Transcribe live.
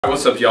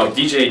What's up, y'all?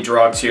 DJ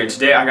DrawgZ here, and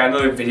today I got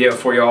another video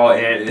for y'all,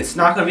 and it's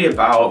not going to be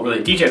about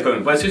really DJ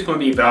equipment, but it's just going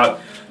to be about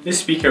this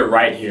speaker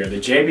right here, the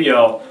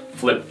JBL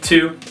Flip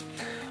 2.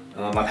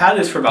 I've had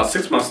this for about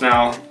 6 months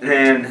now,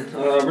 and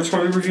we're just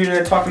going to be reviewing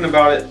it, talking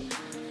about it.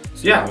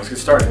 So yeah, let's get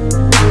started.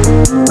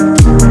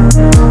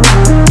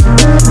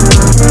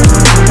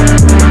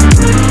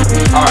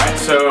 Alright,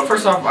 so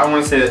first off, I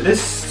want to say that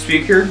this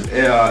speaker,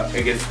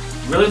 it gets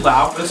really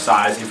loud for the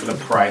size and for the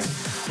price,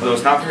 although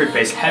it's not very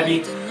bass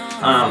heavy.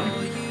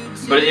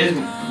 But it is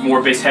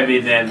more bass heavy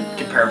than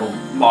comparable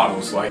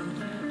models, like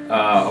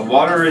a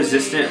water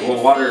resistant or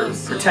water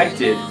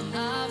protected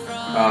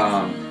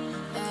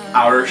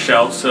outer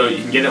shell, so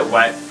you can get it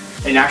wet,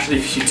 and actually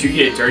if you do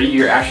get it dirty,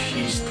 you're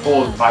actually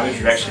told by the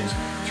directions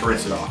to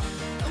rinse it off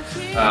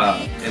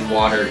in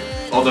water,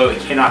 although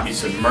it cannot be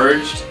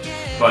submerged,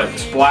 but the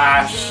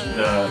splash,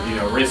 the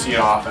rinsing it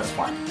off, that's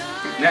fine.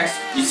 Next,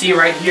 you see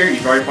right here,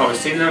 you've already probably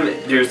seen them,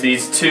 there's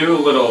these two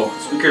little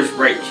speakers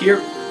right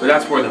here, but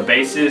that's where the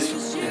bass is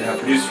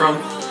produced from.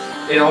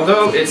 And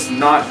although it's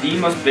not the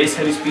most bass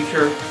heavy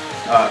speaker,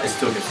 it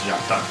still gets the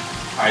job done.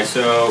 Alright,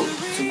 so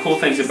some cool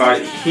things about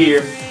it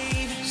here.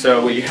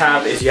 So what you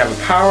have is you have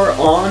a power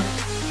on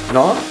and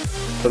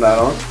off. Put that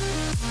on.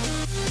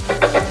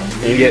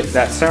 And you get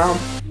that sound.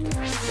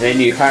 And then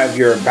you have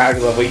your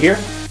battery level here.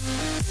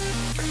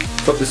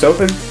 Flip this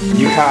open.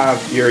 You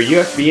have your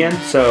USB in,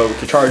 so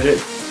to charge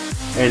it,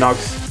 and aux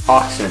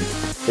in.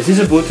 This is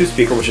a Bluetooth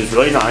speaker, which is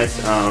really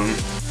nice.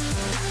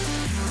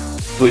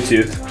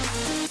 Bluetooth.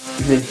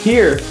 And then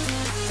here,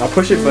 I'll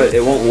push it, but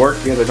it won't work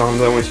because I don't have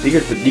the one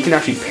speakers. But you can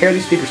actually pair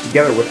these speakers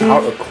together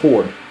without a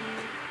cord.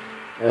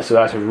 And so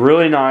that's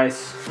really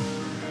nice.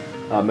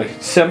 Makes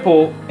it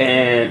simple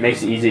and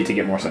makes it easy to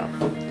get more sound.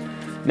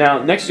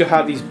 Now, next you'll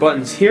have these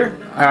buttons here.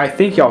 I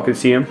think y'all can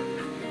see them.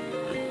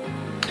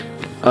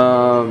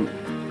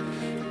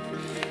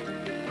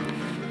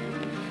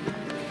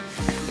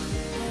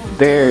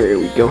 There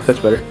we go. That's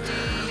better.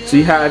 So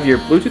you have your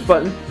Bluetooth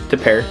button to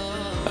pair.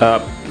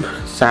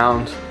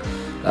 Sound,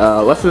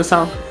 less of the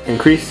sound,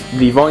 increase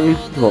the volume,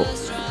 well,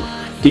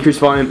 decrease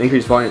volume,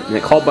 increase volume, and the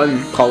call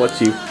button, call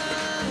lets you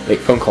make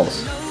phone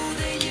calls.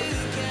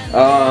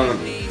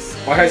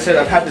 Like I said,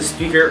 I've had this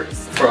speaker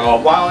for a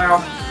while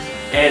now,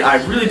 and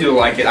I really do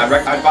like it.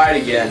 I'd buy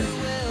it again.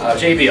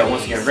 JBL,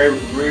 once again, very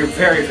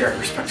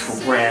respectable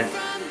brand.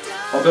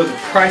 Although the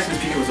price of the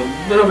speaker was a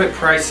little bit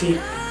pricey,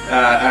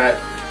 at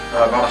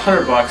about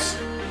 $100,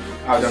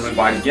 I would definitely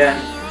buy it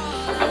again.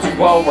 It's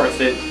well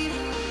worth it.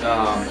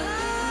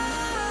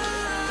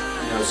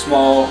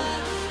 Small.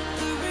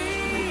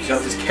 You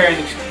got this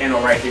carrying handle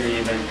right here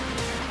even.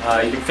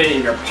 You can fit it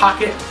in your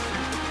pocket,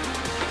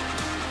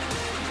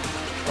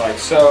 like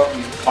so.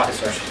 These pockets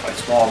are actually quite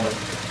small, but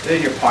fit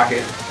in your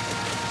pocket.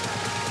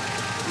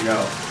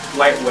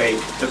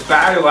 Lightweight. The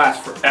battery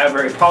lasts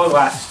forever. It probably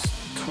lasts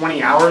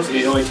 20 hours.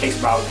 It only takes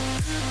about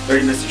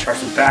 30 minutes to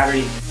charge the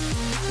battery.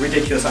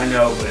 Ridiculous, I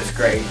know, but it's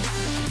great.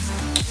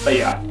 But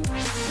yeah.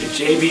 The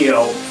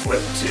JBL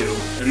Flip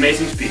 2,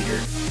 amazing speaker,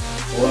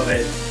 love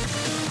it.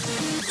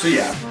 So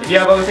yeah, if you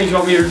have other things you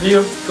want me to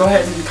review, go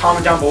ahead and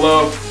comment down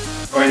below.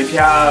 Or if you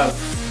have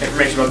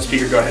information about the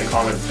speaker, go ahead and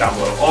comment down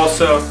below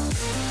also.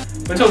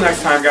 Until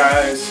next time,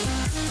 guys,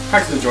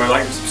 practice, enjoy,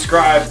 like, and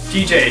subscribe.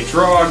 DJ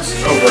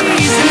DrawgZ, over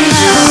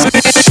and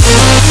out.